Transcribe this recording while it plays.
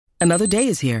Another day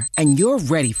is here, and you're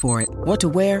ready for it. What to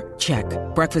wear? Check.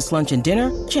 Breakfast, lunch, and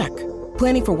dinner? Check.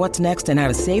 Planning for what's next and how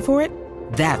to save for it?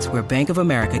 That's where Bank of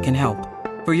America can help.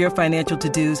 For your financial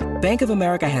to-dos, Bank of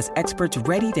America has experts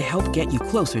ready to help get you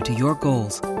closer to your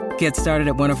goals. Get started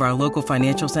at one of our local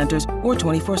financial centers or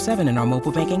 24/7 in our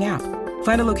mobile banking app.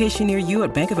 Find a location near you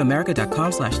at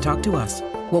bankofamerica.com/talktous.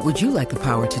 What would you like the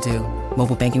power to do?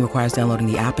 Mobile banking requires downloading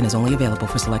the app and is only available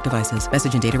for select devices.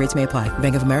 Message and data rates may apply.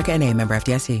 Bank of America N.A., member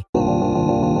FDIC.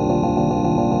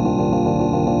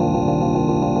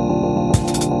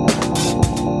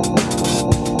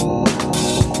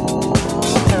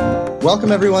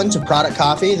 Welcome, everyone, to Product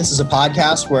Coffee. This is a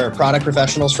podcast where product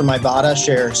professionals from Ibotta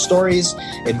share stories,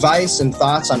 advice, and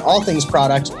thoughts on all things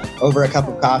product over a cup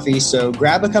of coffee. So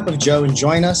grab a cup of Joe and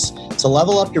join us to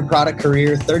level up your product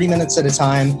career 30 minutes at a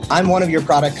time. I'm one of your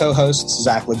product co-hosts,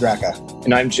 Zach LaGreca.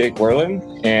 And I'm Jake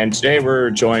Werlin. And today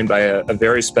we're joined by a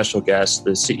very special guest,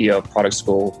 the CEO of Product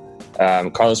School,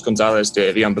 Carlos Gonzalez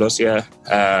de Villambrosia,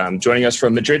 joining us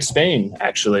from Madrid, Spain,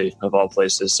 actually, of all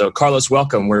places. So, Carlos,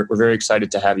 welcome. We're very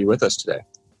excited to have you with us today.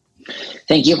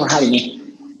 Thank you for having me.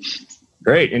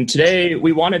 Great. And today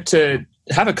we wanted to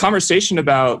have a conversation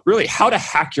about really how to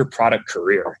hack your product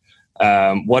career.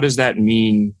 What does that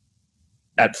mean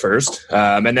at first?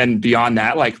 And then beyond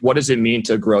that, like, what does it mean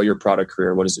to grow your product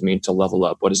career? What does it mean to level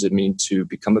up? What does it mean to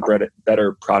become a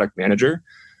better product manager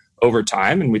over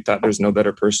time? And we thought there's no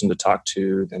better person to talk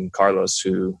to than Carlos,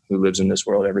 who lives in this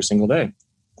world every single day.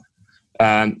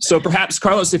 So perhaps,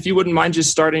 Carlos, if you wouldn't mind just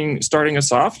starting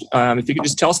us off, if you could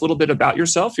just tell us a little bit about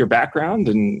yourself, your background,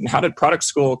 and how did Product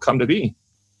School come to be?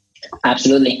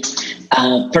 Absolutely.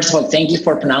 First of all, thank you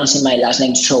for pronouncing my last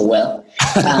name so well.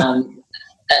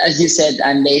 As you said,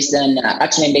 I'm based in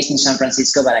San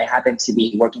Francisco, but I happen to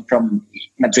be working from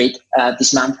Madrid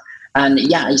this month. And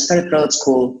yeah, I started Product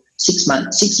School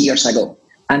 6 years ago.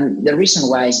 And the reason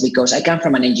why is because I come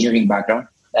from an engineering background,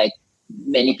 like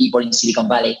many people in Silicon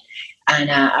Valley.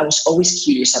 And I was always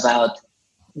curious about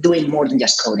doing more than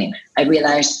just coding. I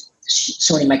realized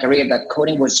soon in my career that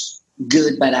coding was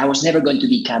good, but I was never going to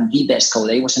become the best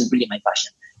coder. It wasn't really my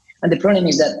passion. And the problem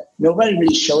is that nobody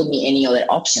really showed me any other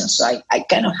options. So I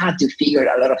kind of had to figure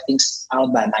a lot of things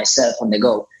out by myself on the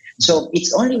go. So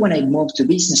it's only when I moved to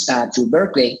business to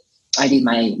Berkeley, I did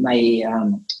my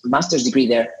master's degree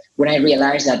there, when I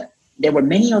realized that there were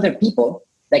many other people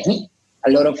like me,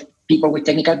 a lot of people with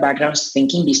technical backgrounds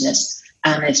thinking business.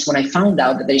 And it's when I found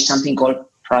out that there is something called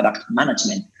product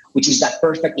management, which is that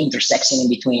perfect intersection in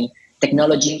between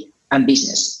technology and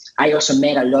business. I also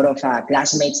met a lot of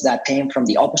classmates that came from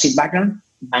the opposite background,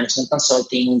 management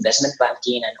consulting, investment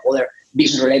banking, and other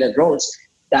business-related roles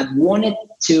that wanted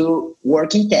to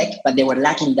work in tech, but they were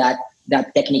lacking that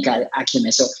technical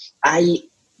acumen. So I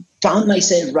found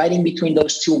myself right in between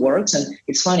those two worlds. And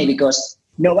it's funny because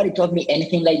nobody taught me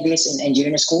anything like this in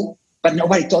engineering school, but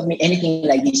nobody taught me anything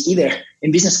like this either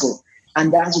in business school.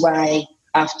 And that's why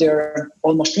after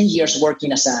almost 10 years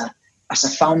working as a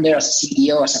founder, as a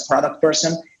CEO, as a product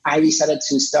person, I decided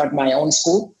to start my own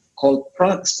school called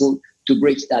Product School to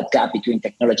bridge that gap between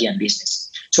technology and business.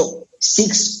 So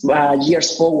 6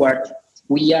 years forward,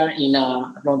 we are in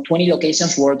around 20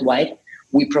 locations worldwide.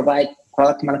 We provide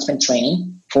product management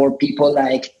training for people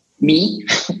like me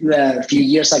a few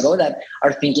years ago that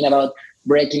are thinking about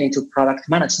breaking into product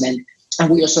management. And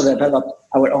we also develop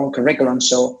our own curriculum.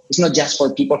 So it's not just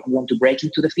for people who want to break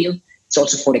into the field. It's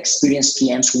also for experienced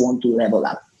PMs who want to level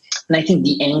up. And I think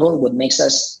the angle, what makes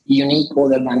us unique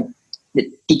other than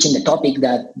teaching the topic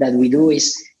that we do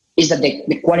is that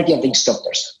the quality of the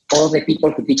instructors. All of the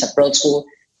people who teach at Product School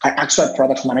are actual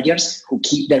product managers who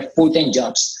keep their full-time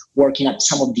jobs working at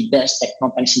some of the best tech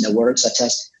companies in the world, such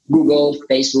as Google,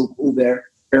 Facebook, Uber,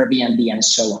 Airbnb, and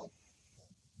so on.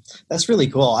 That's really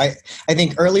cool. I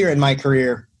think earlier in my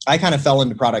career, I kind of fell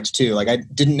into products too. Like I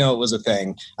didn't know it was a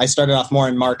thing. I started off more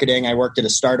in marketing. I worked at a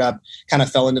startup, kind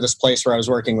of fell into this place where I was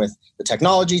working with the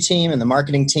technology team and the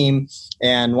marketing team.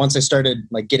 And once I started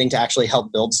like getting to actually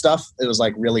help build stuff, it was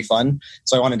like really fun.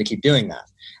 So I wanted to keep doing that.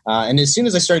 And as soon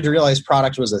as I started to realize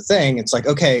product was a thing, it's like,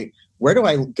 okay, where do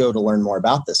I go to learn more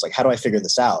about this? Like, how do I figure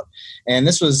this out? And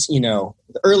this was, the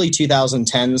early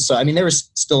 2010s. So, I mean, there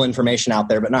was still information out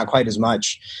there, but not quite as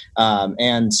much.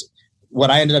 And what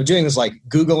I ended up doing was like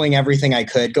Googling everything I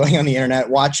could, going on the internet,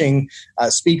 watching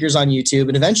speakers on YouTube,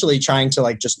 and eventually trying to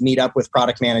like just meet up with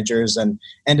product managers, and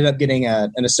ended up getting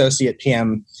an associate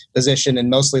PM position and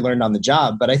mostly learned on the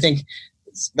job. But I think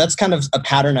that's kind of a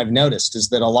pattern I've noticed, is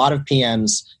that a lot of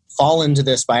PMs fall into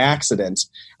this by accident.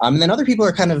 And then other people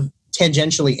are kind of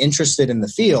tangentially interested in the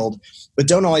field, but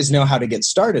don't always know how to get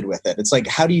started with it. It's like,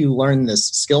 how do you learn this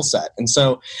skill set? And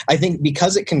so I think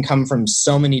because it can come from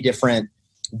so many different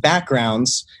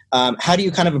backgrounds, how do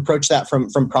you kind of approach that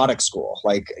from product school?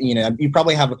 Like, you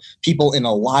probably have people in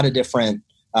a lot of different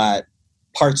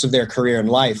parts of their career and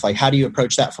life. Like, how do you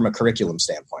approach that from a curriculum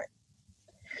standpoint?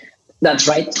 That's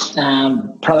right.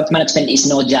 Product management is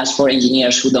not just for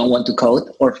engineers who don't want to code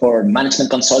or for management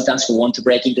consultants who want to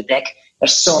break into tech.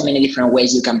 There's so many different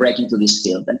ways you can break into this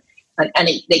field. And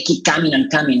they keep coming and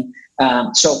coming.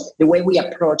 So the way we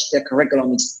approach the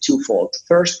curriculum is twofold.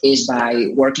 First is by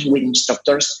working with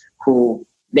instructors who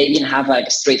they didn't have a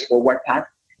straightforward path.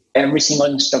 Every single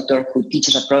instructor who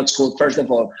teaches at product school, first of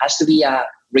all, has to be a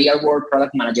real-world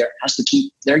product manager, has to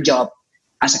keep their job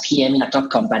as a PM in a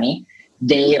top company.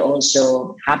 They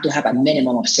also have to have a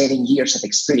minimum of 7 years of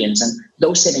experience. And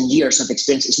those 7 years of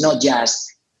experience is not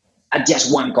just at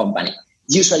just one company.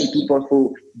 Usually people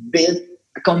who build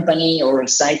a company or a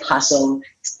side hustle,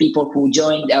 people who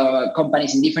joined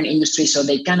companies in different industries, so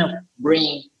they kind of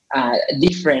bring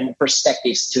different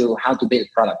perspectives to how to build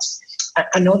products.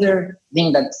 Another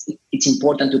thing that it's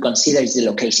important to consider is the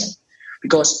location.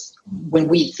 Because when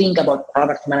we think about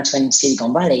product management in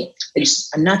Silicon Valley, there is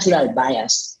a natural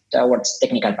bias towards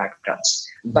technical backgrounds.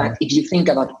 Mm-hmm. But if you think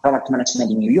about product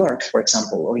management in New York, for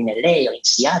example, or in LA, or in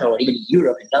Seattle, or even in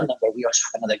Europe, in London, where we also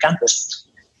have another campus,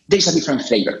 there's a different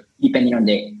flavor depending on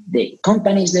the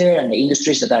companies there and the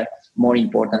industries that are more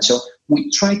important. So we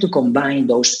try to combine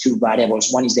those two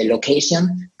variables. One is the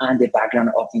location and the background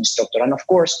of the instructor. And of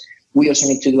course, we also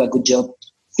need to do a good job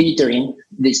filtering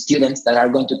the students that are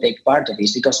going to take part of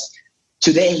this, because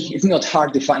today it's not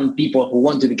hard to find people who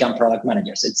want to become product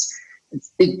managers. It's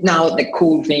now the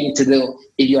cool thing to do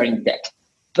if you're in tech,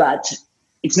 but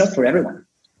it's not for everyone.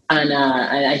 And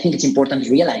I think it's important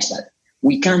to realize that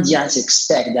we can't just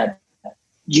expect that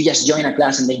you just join a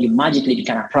class and then you magically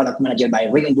become a product manager by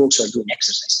reading books or doing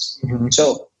exercises. Mm-hmm.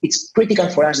 So it's critical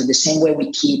for us that the same way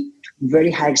we keep very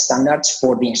high standards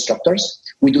for the instructors,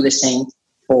 we do the same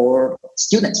for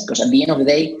students, because at the end of the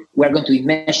day, we're going to be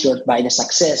measured by the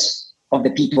success of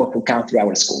the people who come through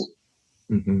our school.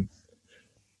 Mm-hmm.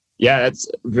 Yeah, that's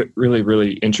really,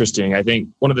 really interesting. I think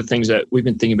one of the things that we've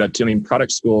been thinking about too,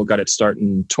 product school got its start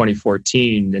in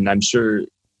 2014, and I'm sure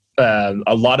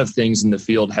a lot of things in the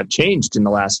field have changed in the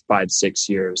last 5-6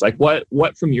 years. Like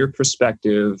what from your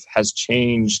perspective has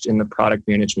changed in the product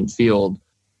management field?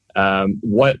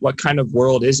 What kind of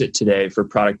world is it today for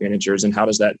product managers, and how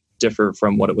does that differ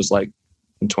from what it was like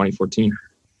in 2014?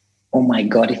 Oh my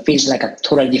God, it feels like a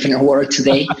totally different world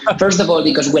today. First of all,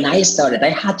 because when I started, I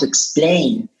had to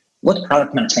explain what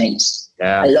product management is.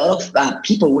 Yeah. A lot of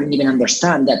people wouldn't even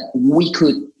understand that we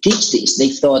could teach this. They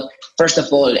thought, first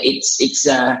of all, it's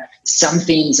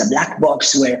something, it's a black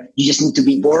box where you just need to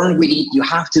be born with it. You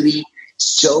have to be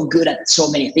so good at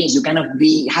so many things. You cannot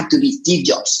have to be Steve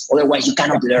Jobs. Otherwise, you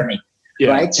cannot learn it,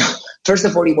 right? So first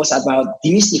of all, it was about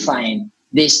demystifying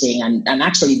this thing and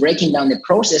actually breaking down the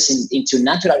process into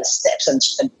natural steps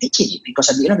and teaching it. Because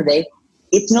at the end of the day,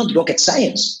 it's not rocket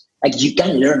science. Like, you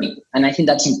can learn it. And I think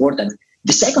that's important.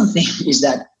 The second thing is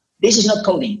that this is not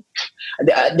coding.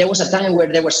 There was a time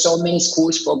where there were so many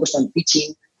schools focused on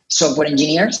teaching software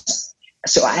engineers.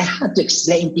 So I had to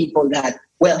explain people that,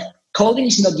 well, coding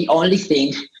is not the only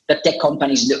thing that tech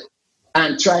companies do.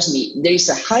 And trust me, there is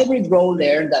a hybrid role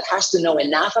there that has to know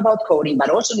enough about coding, but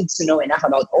also needs to know enough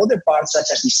about other parts such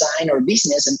as design or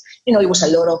business. And, it was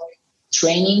a lot of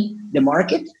training the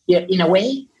market in a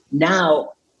way.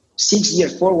 Now, 6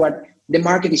 years forward, the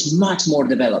market is much more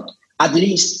developed, at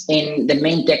least in the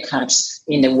main tech hubs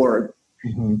in the world.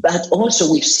 Mm-hmm. But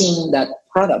also we've seen that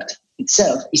product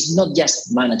itself is not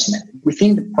just management.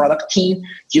 Within the product team,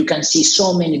 you can see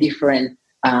so many different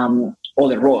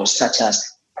other roles, such as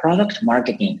product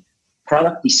marketing,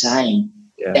 product design,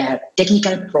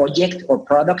 technical project or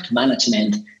product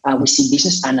management. We see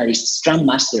business analysts, scrum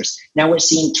masters. Now we're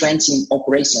seeing trends in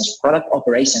operations, product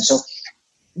operations. So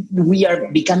we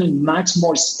are becoming much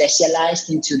more specialized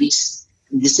into this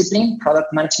discipline.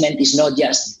 Product management is not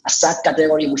just a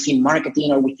subcategory within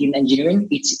marketing or within engineering.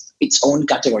 It's its own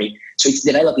category. So it's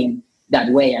developing that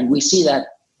way. And we see that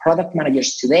product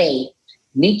managers today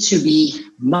need to be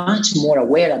much more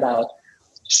aware about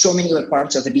so many other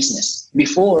parts of the business.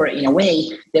 Before, in a way,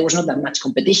 there was not that much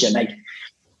competition. Like,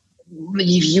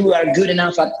 if you are good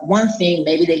enough at one thing,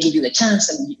 maybe they give you the chance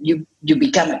and you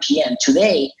become a PM.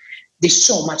 Today, there's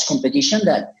so much competition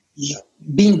that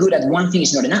being good at one thing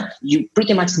is not enough. You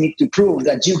pretty much need to prove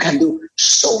that you can do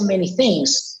so many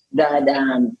things that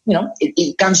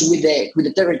it comes with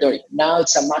the territory. Now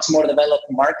it's a much more developed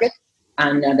market,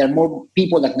 and there are more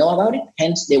people that know about it.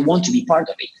 Hence, they want to be part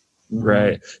of it.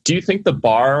 Right. Do you think the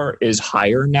bar is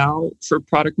higher now for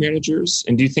product managers?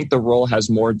 And do you think the role has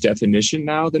more definition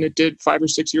now than it did 5 or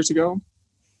 6 years ago?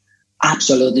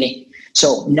 Absolutely.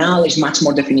 So now there's much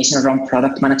more definition around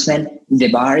product management. The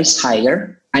bar is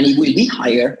higher, and it will be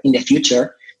higher in the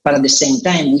future. But at the same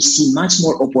time, we see much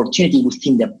more opportunity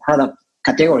within the product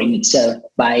category itself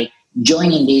by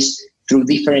joining this through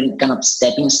different kind of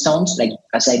stepping stones, like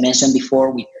as I mentioned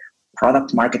before, with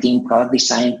product marketing, product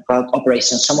design, product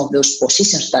operations. Some of those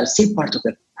positions that are still part of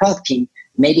the product team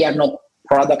maybe are not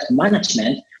product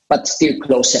management, but still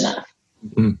close enough.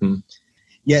 Mm-hmm.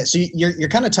 Yeah, so you're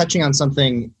kind of touching on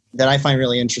something that I find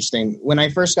really interesting. When I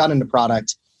first got into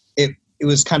product, it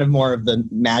was kind of more of the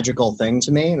magical thing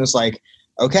to me. It was like,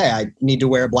 okay, I need to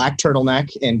wear a black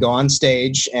turtleneck and go on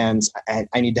stage, and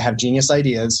I need to have genius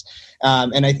ideas.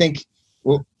 And I think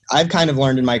I've kind of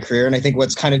learned in my career, and I think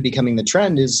what's kind of becoming the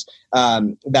trend is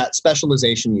that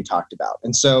specialization you talked about.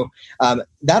 And so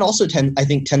that also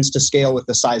tends to scale with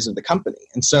the size of the company.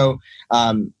 And so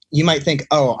you might think,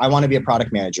 oh, I want to be a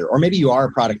product manager, or maybe you are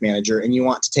a product manager and you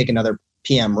want to take another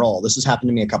PM role. This has happened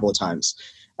to me a couple of times.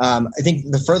 I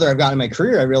think the further I've gotten in my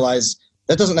career, I realize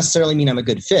that doesn't necessarily mean I'm a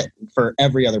good fit for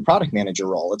every other product manager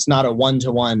role. It's not a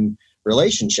one-to-one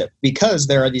relationship because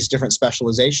there are these different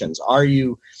specializations. Are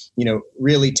you,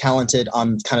 really talented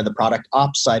on kind of the product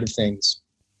ops side of things?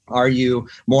 Are you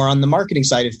more on the marketing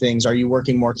side of things? Are you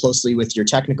working more closely with your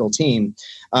technical team?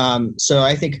 So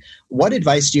I think, what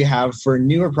advice do you have for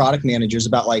newer product managers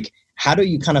about how do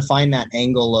you kind of find that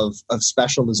angle of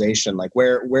specialization? Like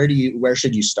where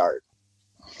should you start?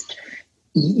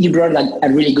 You brought a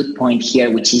really good point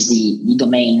here, which is the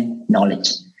domain knowledge.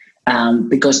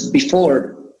 Because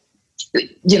before,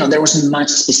 there wasn't much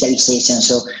specialization.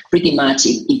 So pretty much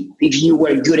if you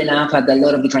were good enough at a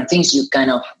lot of different things, you kind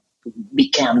of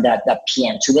become that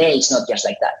PM. Today, it's not just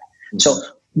like that. Mm-hmm. So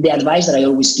the advice that I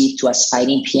always give to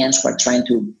aspiring PMs who are trying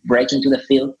to break into the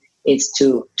field is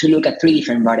to look at 3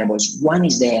 different variables. One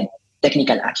is the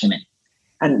technical acumen.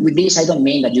 And with this, I don't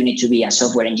mean that you need to be a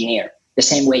software engineer. The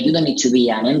same way you don't need to be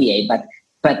an MBA,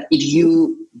 but if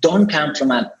you don't come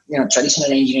from a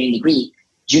traditional engineering degree,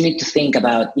 you need to think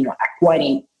about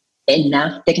acquiring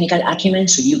enough technical acumen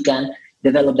so you can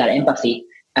develop that empathy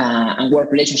and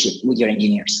work relationship with your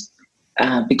engineers.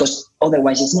 Because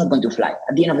otherwise, it's not going to fly.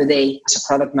 At the end of the day, as a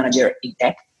product manager in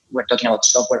tech, we're talking about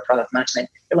software product management.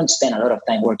 You're going to spend a lot of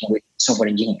time working with software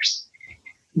engineers.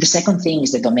 The second thing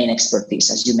is the domain expertise,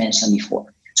 as you mentioned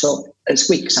before. So a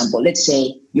quick example, let's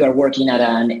say you are working at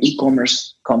an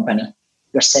e-commerce company,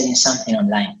 you're selling something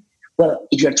online. Well,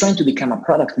 if you're trying to become a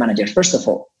product manager, first of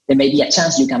all, there may be a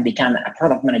chance you can become a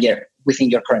product manager within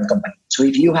your current company. So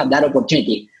if you have that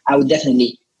opportunity, I would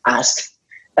definitely ask.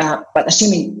 But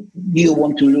assuming you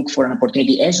want to look for an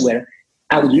opportunity elsewhere,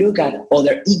 I would look at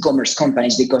other e-commerce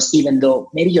companies, because even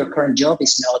though maybe your current job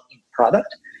is not in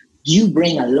product, you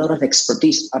bring a lot of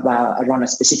expertise around a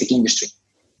specific industry.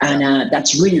 And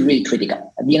that's really, really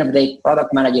critical. At the end of the day,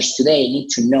 product managers today need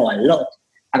to know a lot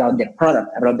about the product,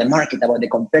 about the market, about the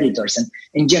competitors. And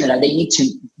in general, they need to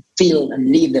feel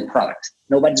and live the product.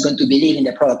 Nobody's going to believe in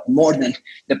the product more than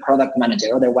the product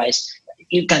manager. Otherwise,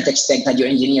 you can't expect that your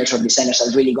engineers or designers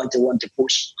are really going to want to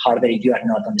push harder if you are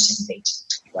not on the same page.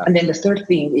 Wow. And then the third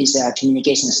thing is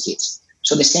communication skills.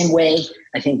 So the same way,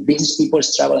 I think business people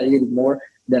struggle a little bit more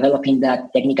developing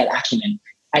that technical acumen.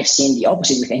 I've seen the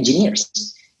opposite with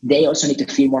engineers. They also need to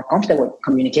feel more comfortable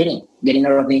communicating, getting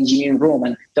out of the engineering room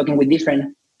and talking with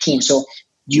different teams. So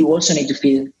you also need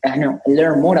to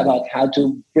learn more about how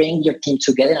to bring your team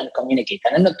together and communicate.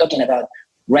 And I'm not talking about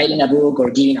writing a book or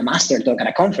giving a master talk at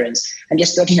a conference. I'm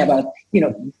just talking about,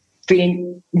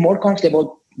 feeling more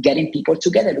comfortable getting people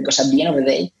together, because at the end of the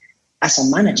day, as a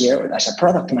manager or as a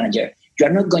product manager, you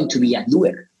are not going to be a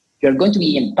doer. You're going to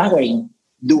be empowering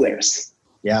doers.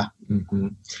 Yeah. Mm-hmm.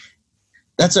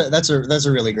 That's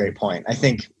a really great point. I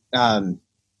think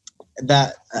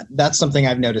that's something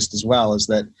I've noticed as well, is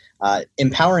that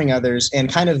empowering others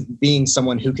and kind of being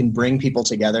someone who can bring people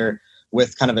together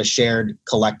with kind of a shared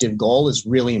collective goal is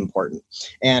really important.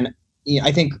 And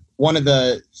I think one of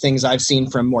the things I've seen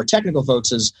from more technical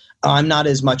folks is I'm not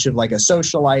as much of like a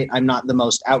socialite. I'm not the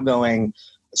most outgoing,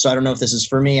 so I don't know if this is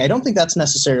for me. I don't think that's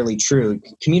necessarily true.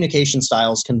 Communication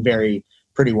styles can vary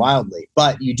pretty wildly,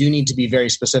 but you do need to be very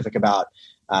specific about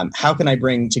how can I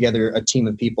bring together a team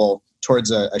of people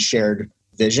towards a shared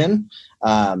vision.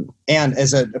 And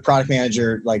as a product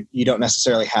manager, like, you don't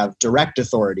necessarily have direct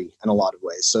authority in a lot of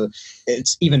ways. So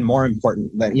it's even more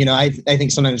important that, I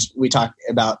think sometimes we talk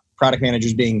about product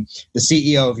managers being the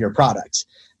CEO of your product.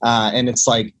 And it's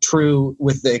like true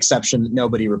with the exception that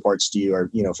nobody reports to you, or,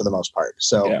 for the most part.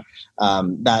 So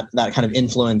that kind of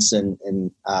influence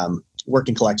and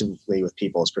working collectively with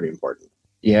people is pretty important.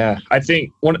 Yeah, I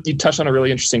think you touched on a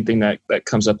really interesting thing that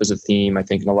comes up as a theme, I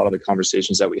think, in a lot of the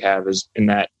conversations that we have, is in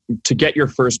that to get your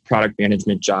first product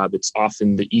management job, it's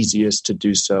often the easiest to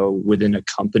do so within a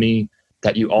company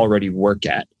that you already work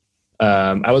at.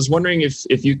 I was wondering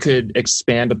if you could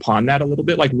expand upon that a little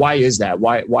bit. Like, why is that?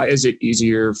 Why is it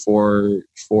easier for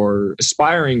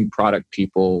aspiring product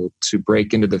people to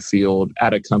break into the field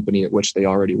at a company at which they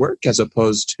already work, as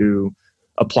opposed to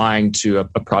applying to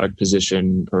a product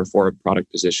position or for a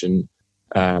product position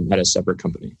at a separate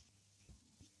company?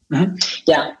 Mm-hmm.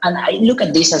 Yeah, and I look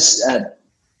at this as a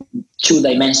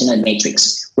two-dimensional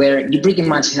matrix where you pretty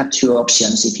much have two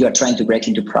options if you are trying to break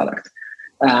into product.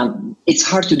 It's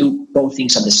hard to do both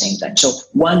things at the same time. So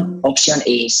one option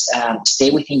is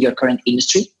stay within your current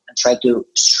industry and try to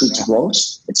switch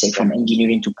roles, let's say from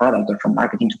engineering to product or from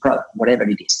marketing to product, whatever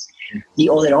it is. The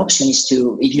other option is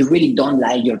to, if you really don't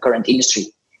like your current industry,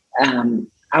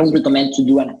 I would recommend to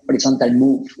do an horizontal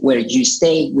move where you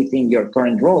stay within your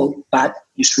current role, but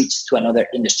you switch to another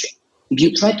industry. If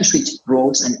you try to switch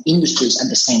roles and industries at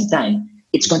the same time,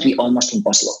 it's going to be almost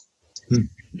impossible.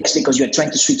 Just because you're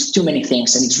trying to switch too many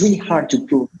things, and it's really hard to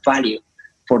prove value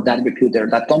for that recruiter,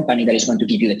 that company that is going to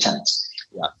give you the chance.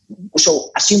 Yeah.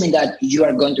 So assuming that you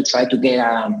are going to try to get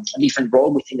a different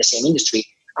role within the same industry,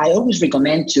 I always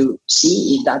recommend to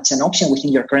see if that's an option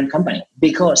within your current company,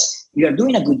 because you are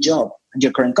doing a good job at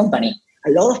your current company. A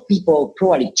lot of people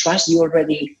probably trust you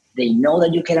already. They know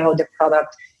that you care about the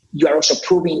product. You are also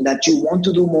proving that you want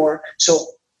to do more. So,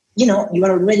 you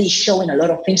are already showing a lot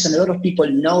of things, and a lot of people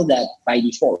know that by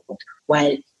default.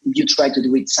 While you try to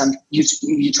do it,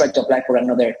 you try to apply for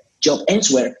another job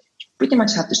elsewhere, you pretty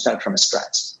much have to start from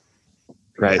scratch.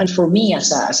 Right. And for me,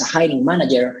 as a hiring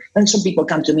manager, and some people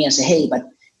come to me and say, "Hey, but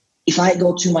if I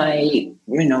go to my,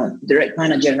 direct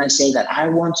manager and I say that I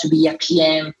want to be a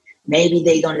PM, maybe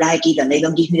they don't like it and they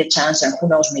don't give me the chance, and who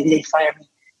knows, maybe they fire me."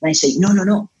 And I say,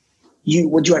 no.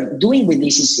 What you are doing with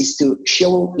this is to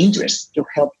show interest, to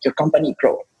help your company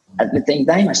grow at the same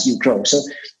time as you grow. So,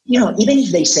 even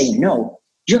if they say no,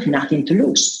 you have nothing to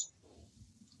lose.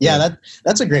 Yeah,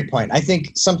 that's a great point. I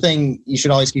think something you should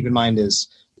always keep in mind is,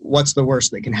 what's the worst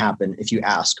that can happen if you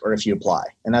ask or if you apply?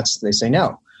 And they say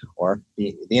no, or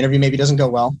the interview maybe doesn't go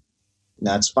well.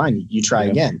 That's fine. You try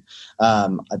again.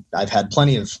 I've had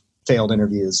plenty of failed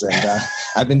interviews, and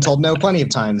I've been told no plenty of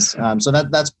times. So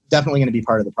that's definitely going to be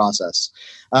part of the process.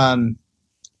 I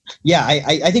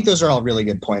think those are all really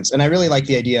good points. And I really like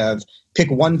the idea of pick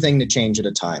one thing to change at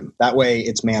a time. That way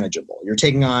it's manageable. You're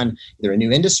taking on either a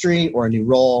new industry or a new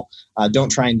role. Don't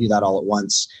try and do that all at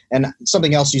once. And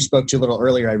something else you spoke to a little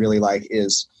earlier I really like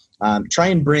is try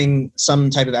and bring some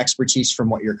type of expertise from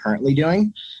what you're currently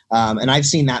doing. And I've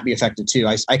seen that be effective too.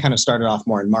 I kind of started off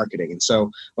more in marketing. And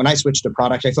so when I switched to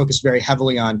product, I focused very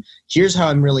heavily on, here's how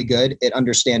I'm really good at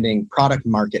understanding product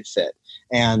market fit.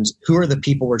 And who are the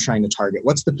people we're trying to target?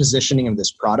 What's the positioning of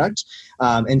this product?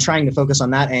 And trying to focus on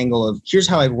that angle of, here's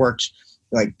how I've worked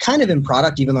like kind of in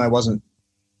product, even though I wasn't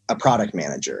a product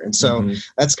manager. And so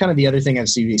that's kind of the other thing I've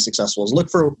seen be successful, is look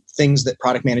for things that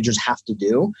product managers have to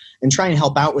do and try and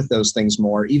help out with those things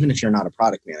more, even if you're not a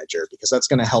product manager, because that's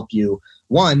going to help you,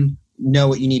 one, know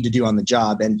what you need to do on the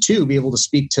job, and two, be able to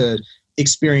speak to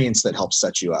experience that helps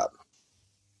set you up.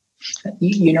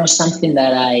 Something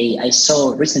that I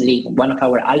saw recently, one of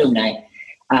our alumni,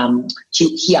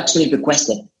 he actually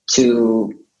requested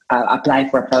to apply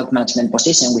for a product management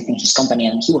position within his company,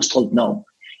 and he was told no.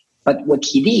 But what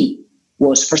he did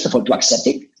was, first of all, to accept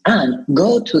it and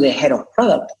go to the head of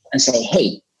product and say,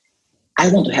 "Hey, I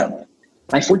want to help.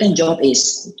 My full-time job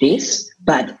is this,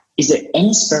 but is there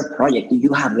any spare project that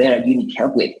you have there you need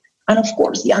help with?" And of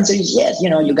course, the answer is yes.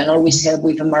 You can always help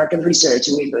with a market research,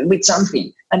 with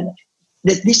something. And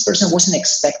this person wasn't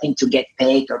expecting to get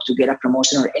paid or to get a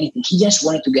promotion or anything. He just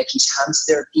wanted to get his hands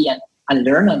dirty and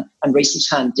learn and raise his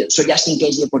hand. So just in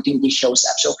case the opportunity shows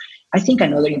up. So I think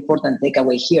another important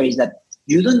takeaway here is that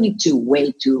you don't need to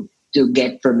wait to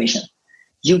get permission.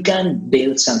 You can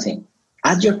build something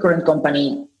at your current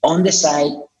company, on the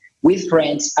side, with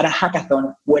friends, at a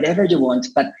hackathon, whatever you want.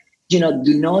 But, do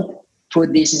not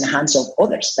put this in the hands of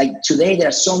others. Like today, there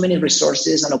are so many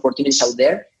resources and opportunities out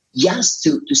there just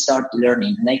to start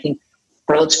learning. And I think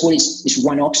product school is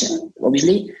one option,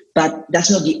 obviously, but that's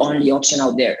not the only option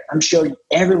out there. I'm sure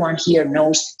everyone here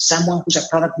knows someone who's a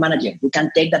product manager. You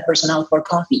can take that person out for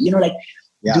coffee.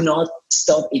 Do not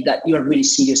stop if that you are really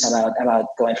serious about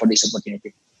going for this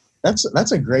opportunity.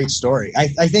 That's a great story.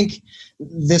 I think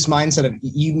this mindset of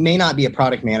you may not be a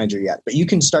product manager yet, but you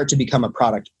can start to become a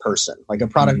product person, like a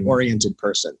product-oriented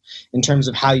person in terms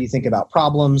of how you think about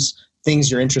problems,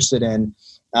 things you're interested in.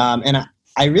 And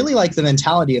I really like the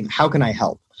mentality of how can I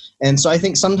help? And so I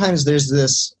think sometimes there's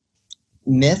this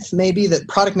myth maybe that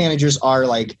product managers are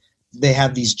like, they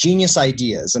have these genius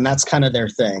ideas and that's kind of their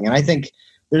thing. And I think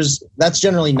that's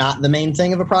generally not the main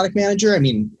thing of a product manager. I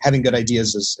mean, having good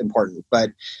ideas is important,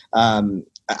 but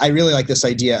I really like this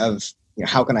idea of,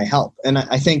 how can I help? And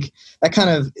I think that kind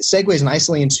of segues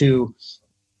nicely into,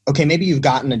 okay, maybe you've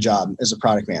gotten a job as a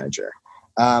product manager.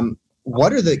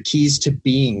 What are the keys to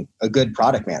being a good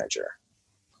product manager?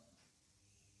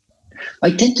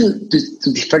 I tend to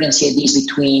differentiate these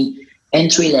between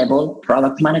entry-level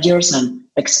product managers and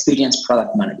experienced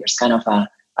product managers, kind of a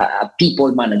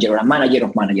people manager or a manager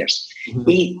of managers.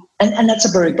 Mm-hmm. And that's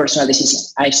a very personal decision.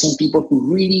 I've seen people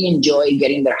who really enjoy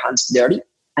getting their hands dirty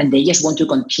and they just want to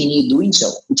continue doing so,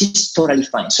 which is totally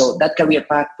fine. So that career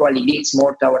path probably leads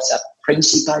more towards a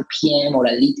principal PM or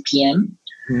a lead PM.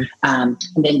 Mm-hmm. And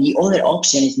then the other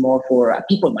option is more for a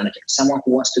people manager, someone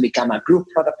who wants to become a group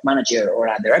product manager or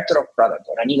a director of product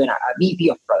or even a VP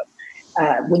of product.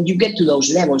 When you get to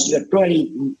those levels, you're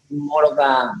probably more of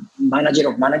a manager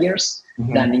of managers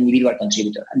than an individual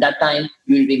contributor. At that time,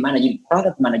 you will be managing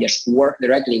product managers who work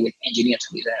directly with engineers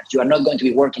and designers. You are not going to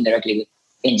be working directly with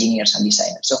engineers and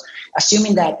designers. So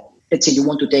assuming that, let's say you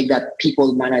want to take that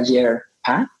people manager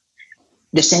path,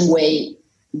 the same way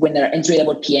when there are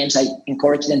entry-level PMs, I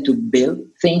encourage them to build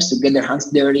things, to get their hands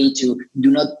dirty, to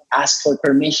do not ask for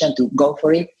permission, to go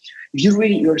for it. If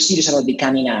you're serious about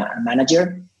becoming a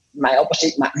manager, my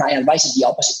advice is the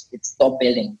opposite. It's stop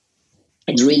building.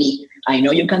 It's really, I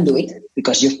know you can do it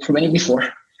because you've proven it before,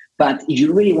 but if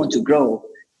you really want to grow,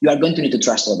 you are going to need to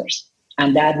trust others.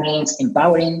 And that means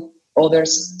empowering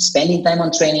others, spending time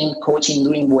on training, coaching,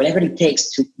 doing whatever it takes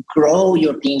to grow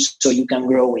your team so you can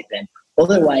grow with them.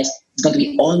 Otherwise, it's going to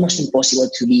be almost impossible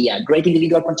to be a great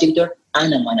individual contributor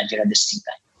and a manager at the same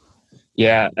time.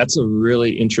 Yeah, that's a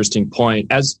really interesting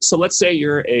point. So let's say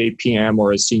you're a PM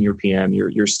or a senior PM,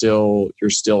 you're still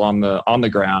on the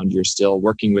ground, you're still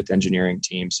working with engineering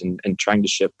teams and trying to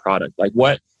ship product. Like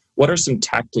what are some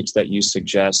tactics that you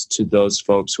suggest to those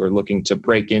folks who are looking to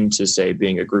break into, say,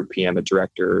 being a group PM, a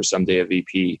director, or someday a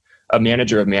VP, a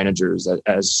manager of managers,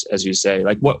 as you say?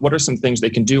 Like what are some things they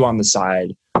can do on the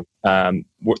side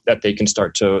that they can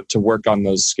start to work on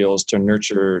those skills, to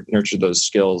nurture those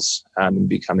skills in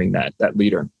becoming that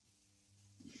leader?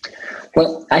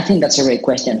 Well, I think that's a great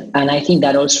question. And I think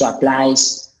that also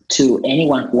applies to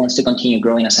anyone who wants to continue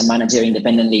growing as a manager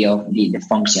independently of the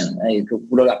function. It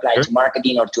would apply to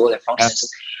marketing or to other functions.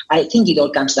 Yeah. I think it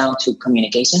all comes down to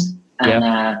communication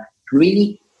and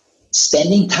really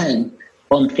spending time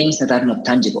on things that are not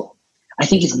tangible. I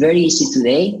think it's very easy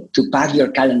today to pack your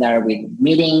calendar with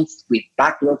meetings, with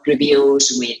backlog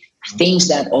reviews, with things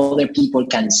that other people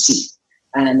can see.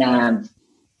 And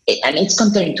it's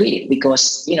counterintuitive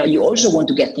because, you also want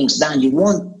to get things done. You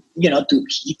want, to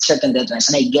hit certain deadlines,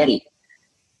 and I get it.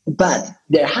 But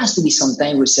there has to be some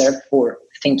time reserved for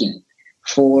thinking,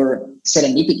 for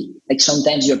serendipity. Like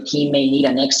sometimes your team may need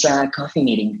an extra coffee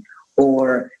meeting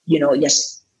or,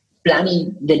 just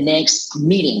planning the next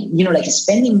meeting, like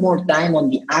spending more time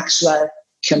on the actual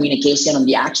communication, on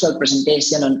the actual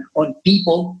presentation, on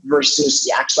people versus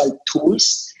the actual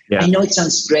tools. Yeah. I know it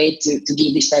sounds great to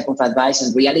give this type of advice,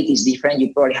 and reality is different.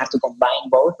 You probably have to combine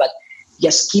both, but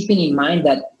just keeping in mind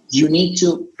that you need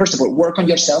to, first of all, work on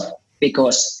yourself,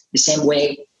 because the same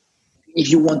way, if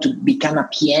you want to become a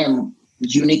PM,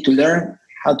 you need to learn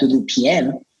how to do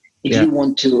PM. If you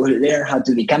want to learn how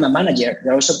to become a manager,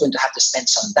 you're also going to have to spend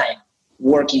some time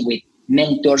working with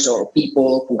mentors or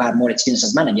people who have more experience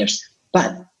as managers.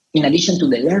 But in addition to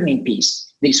the learning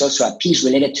piece, there is also a piece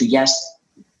related to just,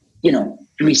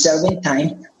 reserving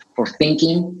time for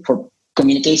thinking, for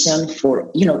communication,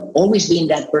 for, always being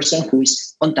that person who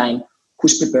is on time,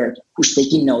 who's prepared, who's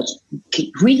taking notes,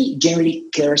 really generally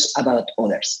cares about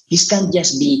others. This can't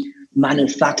just be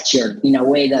manufactured in a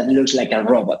way that looks like a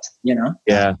robot,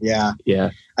 Yeah.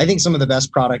 I think some of the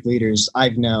best product leaders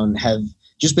I've known have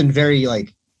just been very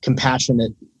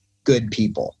compassionate, good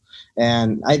people.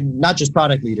 And not just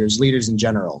product leaders in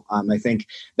general. I think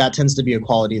that tends to be a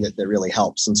quality that really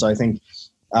helps. And so I think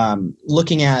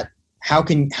looking at how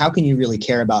can you really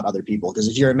care about other people? Because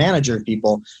if you're a manager of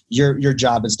people, your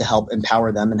job is to help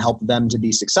empower them and help them to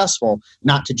be successful,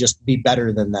 not to just be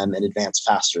better than them and advance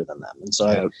faster than them. And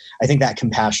so I think that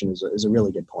compassion is a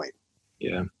really good point.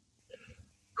 Yeah.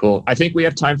 Cool. I think we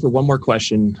have time for one more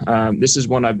question. This is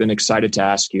one I've been excited to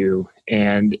ask you,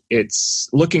 and it's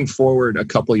looking forward a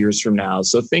couple years from now.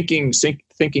 So thinking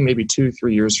maybe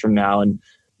 2-3 years from now, and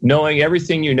knowing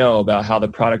everything you know about how the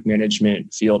product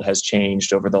management field has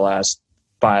changed over the last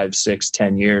 5, 6,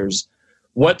 10 years,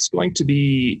 what's going to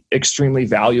be extremely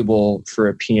valuable for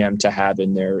a PM to have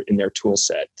in their tool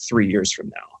set 3 years from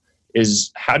now?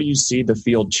 Is how do you see the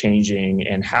field changing,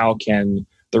 and how can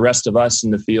the rest of us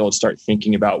in the field start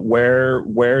thinking about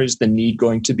where is the need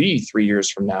going to be 3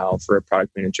 years from now for a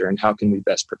product manager, and how can we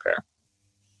best prepare?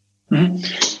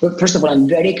 Mm-hmm. Well, first of all, I'm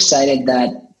very excited that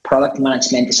product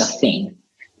management is a thing.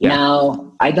 Yeah.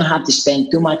 Now, I don't have to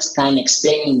spend too much time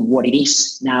explaining what it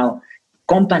is. Now,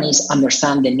 companies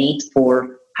understand the need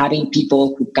for having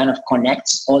people who kind of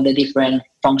connects all the different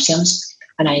functions.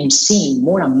 And I'm seeing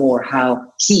more and more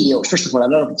how CEOs, first of all, a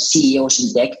lot of CEOs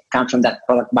in tech come from that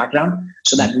product background.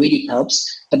 So that really helps.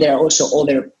 But there are also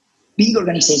other big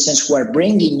organizations who are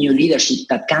bringing new leadership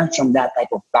that comes from that type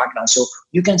of background. So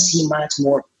you can see much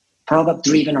more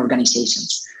product-driven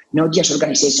organizations, not just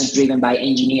organizations driven by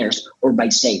engineers or by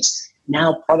sales.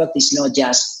 Now, product is not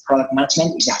just product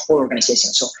management, it's a whole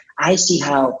organization. So I see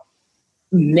how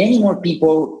many more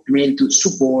people related to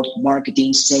support,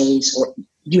 marketing, sales, or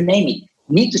you name it,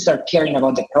 need to start caring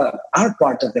about the product, are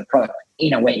part of the product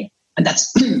in a way. And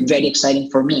that's very exciting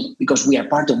for me because we are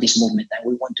part of this movement and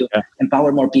we want to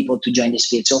empower more people to join this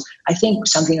field. So I think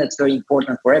something that's very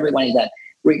important for everyone is that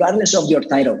regardless of your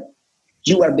title,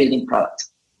 you are building product.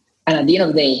 And at the end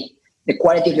of the day, the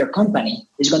quality of your company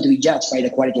is going to be judged by the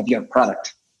quality of your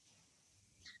product.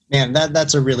 Man,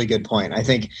 that's a really good point. I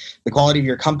think the quality of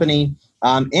your company,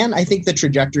 and I think the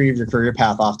trajectory of your career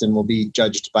path often will be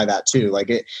judged by that too. Like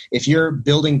if you're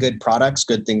building good products,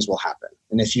 good things will happen.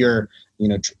 And if you're,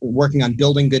 working on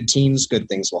building good teams, good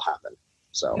things will happen.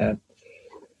 So, yeah.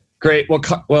 Great.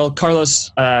 Well,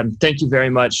 Carlos, thank you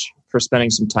very much for spending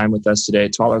some time with us today.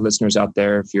 To all our listeners out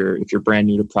there, if you're brand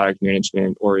new to product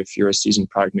management, or if you're a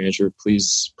seasoned product manager,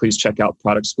 please check out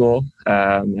Product School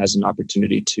as an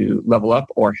opportunity to level up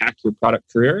or hack your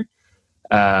product career.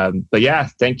 But yeah,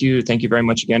 thank you very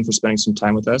much again for spending some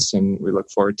time with us, and we look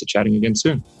forward to chatting again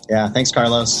soon. Yeah, thanks,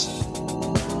 Carlos.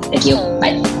 Thank you.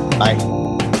 Bye. Bye.